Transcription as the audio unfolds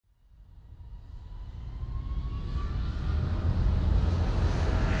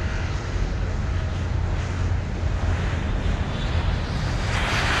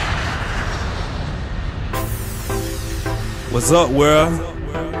What's up, world?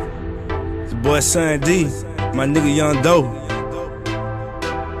 It's your boy Shawn D, my nigga Young Doe.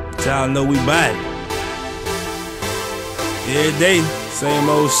 Y'all know we buy it. Every day, same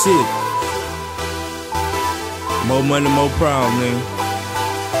old shit. More money, more problems, nigga.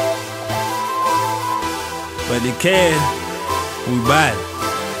 But the cash, we buy it.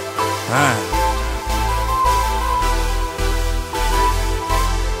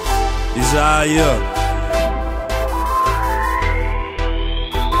 It's all up.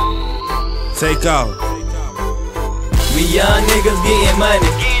 Take off. We young niggas getting money,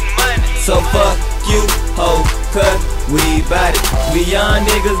 so fuck you, ho, cause we bout it. We young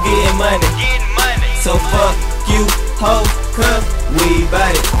niggas getting money, so fuck you, ho, cause we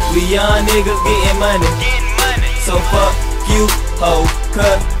bout it. We young niggas getting money, so fuck you, ho,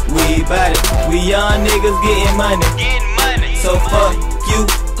 cause we bout it. We young niggas getting money, so fuck you,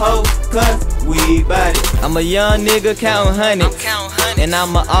 ho, cause we bout it. I'm a young nigga counting hundreds, and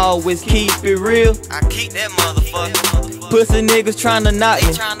I'ma always keep it real. I keep that motherfucker. Pussy niggas tryna knock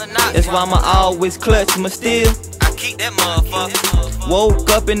me, that's why I'ma always clutch my steel. I keep that motherfucker. Woke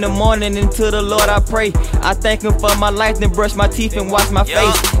up in the morning and to the Lord I pray. I thank him for my life, then brush my teeth and wash my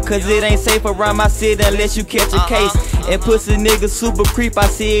face. Cause it ain't safe around my city unless you catch a case. And pussy niggas super creep, I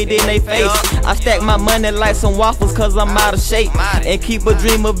see it in they face. I stack my money like some waffles cause I'm out of shape. And keep a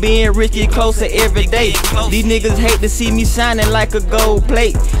dream of being rich, get closer every day. These niggas hate to see me shining like a gold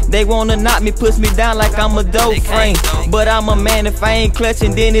plate. They wanna knock me, push me down like I'm a dope frame. But I'm a man, if I ain't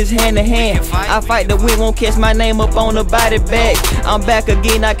clutching, then it's hand to hand. I fight the wind, won't catch my name up on the body bag. I'm back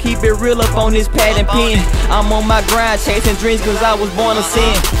again, I keep it real up on this pad and pen. I'm on my grind, chasing dreams cause I was born to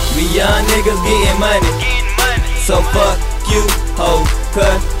sin. We young niggas getting money, so fuck you, ho,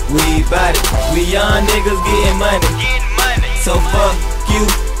 cause we bout it. We young niggas getting money, so fuck you,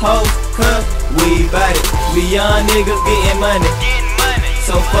 ho, cause we bout it. We young niggas getting money,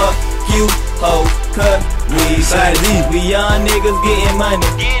 so fuck you, ho, cause we bout it. We young niggas getting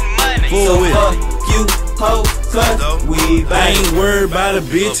money, so fuck you, ho, cause we bout it. I ain't worried about a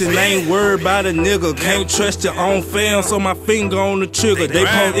bitch and I ain't worried about a nigga. Can't trust your own fam, so my finger on the trigger. They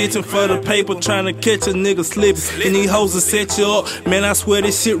punk itching for the paper, trying to catch a nigga slipping. And these hoes will set you up, man, I swear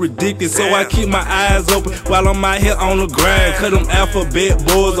this shit ridiculous. So I keep my eyes open while I'm out here on the grind. Cause them alphabet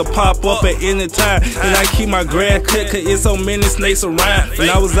boys will pop up at any time. And I keep my grass cut cause it's so many snakes around. When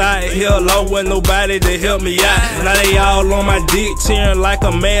I was out here alone, wasn't nobody to help me out. Now they all on my dick cheering like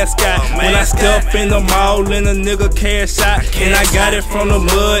a mascot. When I step in the mall and a nigga cash out, and I got it from the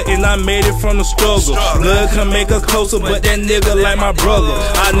mud and I made it from the struggle. Blood can make us closer, but that nigga like my brother.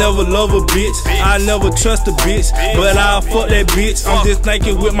 I never love a bitch, I never trust a bitch, but I'll fuck that bitch. I'm just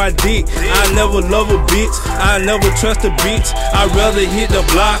thinking with my dick. I never love a bitch, I never trust a bitch. I'd rather hit the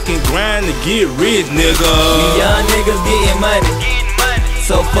block and grind to get rich, nigga. We young niggas getting money,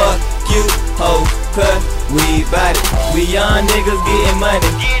 so fuck you, ho, cause we bout it. We young niggas getting money,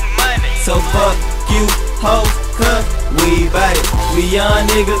 so fuck you, ho, cause we bout it. We young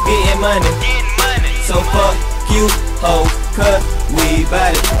niggas getting money, so fuck you, ho, cause we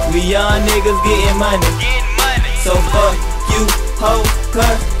bout it. We young niggas getting money, so fuck you, ho,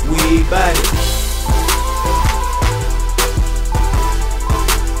 cause we bout it.